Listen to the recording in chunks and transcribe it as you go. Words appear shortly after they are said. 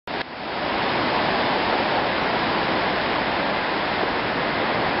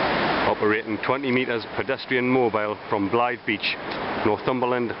operating 20 metres pedestrian mobile from Blyth Beach,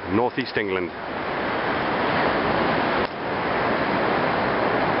 Northumberland, North East England.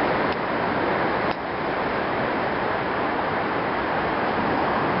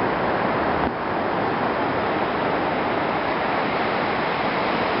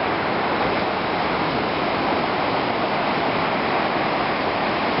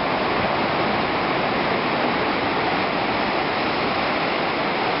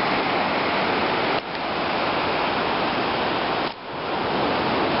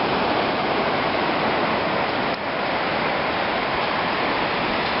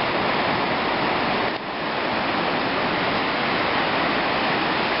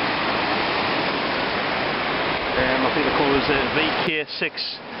 I think the call is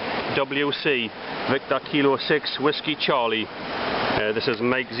VK6WC, Victor Kilo 6 Whiskey Charlie. This is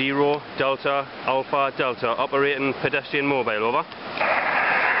Mike 0 Delta Alpha Delta, operating pedestrian mobile, over. Mike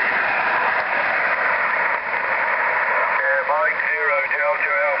 0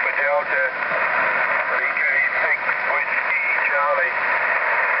 Delta Alpha Delta, VK6 Whiskey Charlie.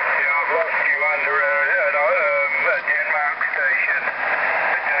 Yeah, I've lost you under a Denmark station,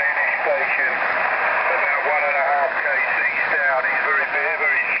 a Danish station. About 1.5 kc down. He's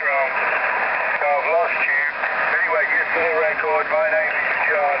very strong. So I've lost you. Anyway, just for the record, my name is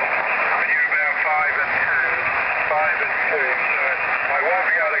John, and you're about 5 and 2. So I won't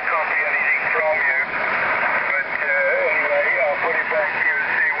be able to copy anything from you. But anyway, I'll put it back to you and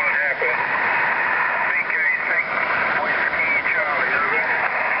see what happens. VK6 Whiskey Charlie, over.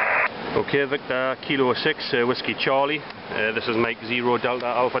 Okay, Victor Kilo 6 Whiskey Charlie. This is Mike 0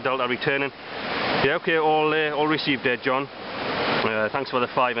 Delta Alpha Delta returning. Yeah, okay, all received there, John. Thanks for the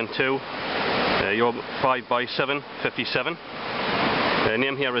 5 and 2. You're 5 by 7, 57.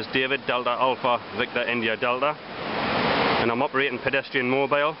 Name here is David, Delta Alpha Victor India Delta. And I'm operating pedestrian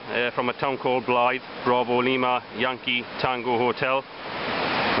mobile from a town called Blyth, Bravo Lima Yankee Tango Hotel.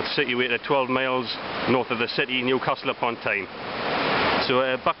 That's situated 12 miles north of the city, Newcastle upon Tyne. So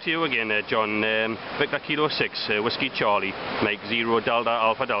back to you again, John. Victor Kilo 6 Whiskey Charlie, Mike 0 Delta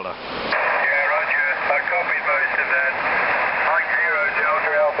Alpha Delta. I copied most of that. Mike 0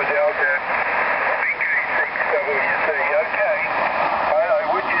 Delta Alpha Delta, VK6WC. Okay.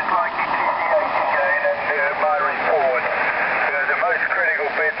 I would just like to TTH again and my report. The most critical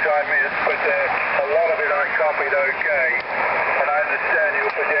bits I missed, but a lot of it I copied okay. And I understand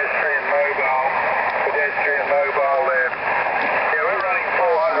your pedestrian mobile there. Yeah, we're running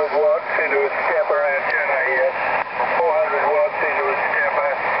 400 watts into a stepper antenna here. 400 watts into a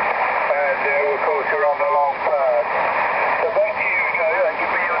stepper. And of course we're on the long path. So back to you,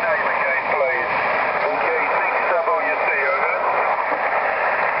 give me your name again, please. VK6WC, over.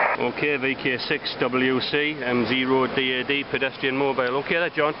 Okay, VK6WC, M0DAD, pedestrian mobile. Okay there,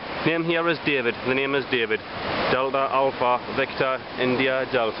 John. Name here is David. The name is David. Delta Alpha Victor India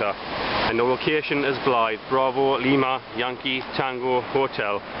Delta. And the location is Blyth, Bravo Lima Yankee Tango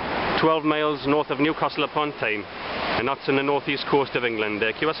Hotel. 12 miles north of Newcastle upon Tyne. And that's in the northeast coast of England.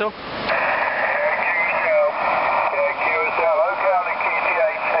 QSL?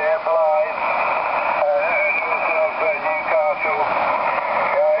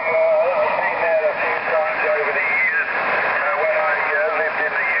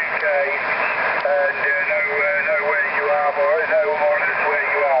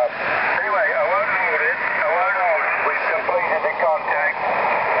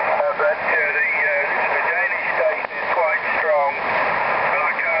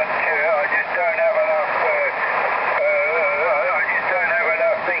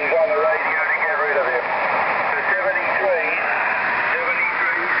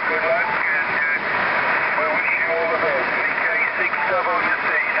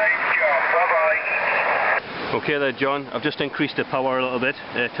 Okay there, John. I've just increased the power a little bit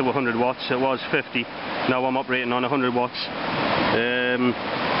to 100 watts. It was 50. Now I'm operating on 100 watts.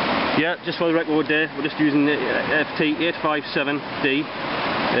 Yeah, just for the record there, we're just using the FT857D,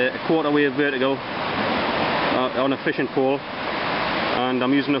 a quarter wave vertical on a fishing pole, and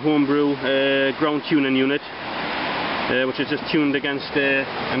I'm using a homebrew ground tuning unit, which is just tuned against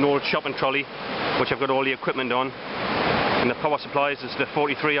an old shopping trolley, which I've got all the equipment on. And the power supplies is the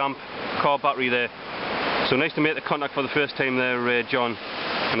 43 amp car battery there. So nice to make the contact for the first time there, John.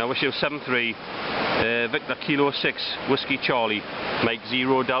 And I wish you 7-3, Victor Kilo 6 Whiskey Charlie, Mike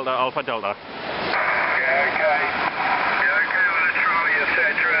 0 Delta Alpha Delta. Yeah, okay. Yeah, okay with the trolley,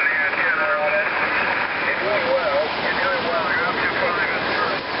 etc. and the antenna on it. You're doing well. You're up to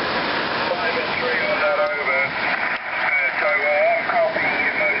 5 and 3 on that over. So I'm copying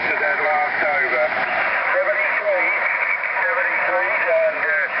you most of that last over. 73, and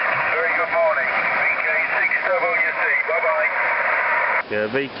very good.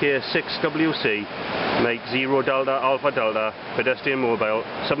 VK6WC, make 0 Delta Alpha Delta, Pedestrian Mobile,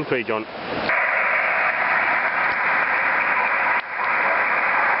 73 John.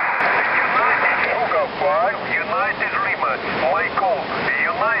 United Lima, Michael,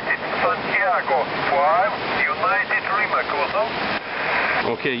 United Santiago, 5, United Lima, Kosovo.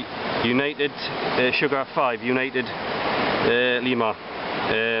 Okay, United Sugar 5, United Lima.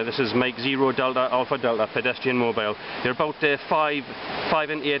 This is make 0 Delta Alpha Delta, Pedestrian Mobile. You're about 5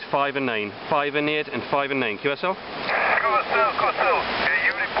 and 8, 5 and 9. 5 and 8 and 5 and 9. QSL? QSL,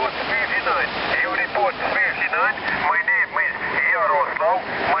 you report 59. You report 59. My name is Yaroslav.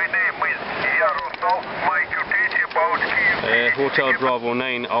 My name is Yaroslav. My duty about Kiev. Hotel Bravo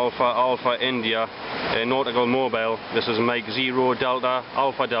 9 Alpha India, Nautical Mobile. This is make 0 Delta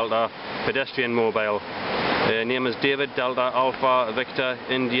Alpha Delta, Pedestrian Mobile. Name is David Delta Alpha Victor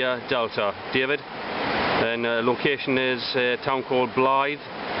India Delta. David. And location is a town called Blyth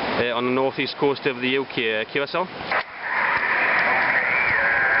on the northeast coast of the UK. QSL?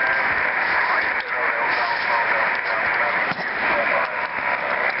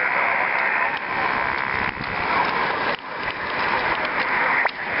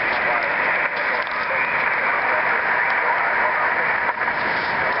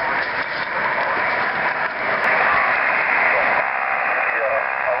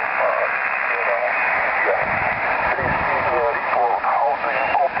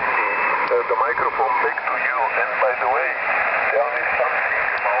 The microphone back to you, and by the way, tell me something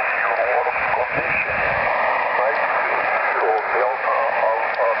about your work condition. Mike 0 Delta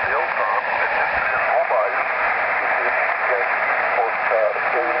Alpha Delta, Pedestrian Mobile, this is Yankee Oscar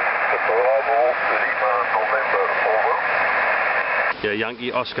 8 Bravo Lima November, over. Yeah,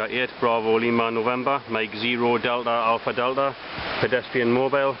 Yankee Oscar 8 Bravo Lima November, make 0 Delta Alpha Delta, Pedestrian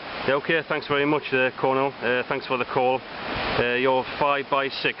Mobile. Yeah, okay, thanks very much Colonel, thanks for the call. You're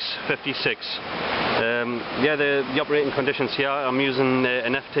 5x6, 56. Yeah, the operating conditions here, I'm using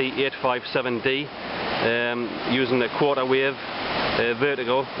an FT857D, using a quarter wave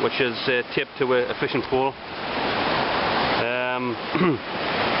vertical, which is taped to a fishing pole.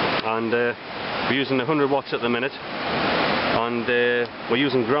 And we're using 100 watts at the minute, and we're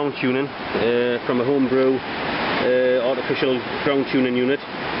using ground tuning from a homebrew artificial ground tuning unit.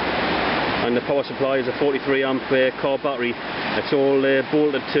 And the power supply is a 43 amp car battery. It's all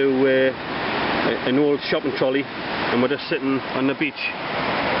bolted to an old shopping trolley, and we're just sitting on the beach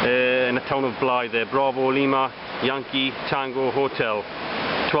in the town of Blyth there. Bravo Lima Yankee Tango Hotel,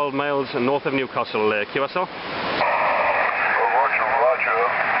 12 miles north of Newcastle. QSL?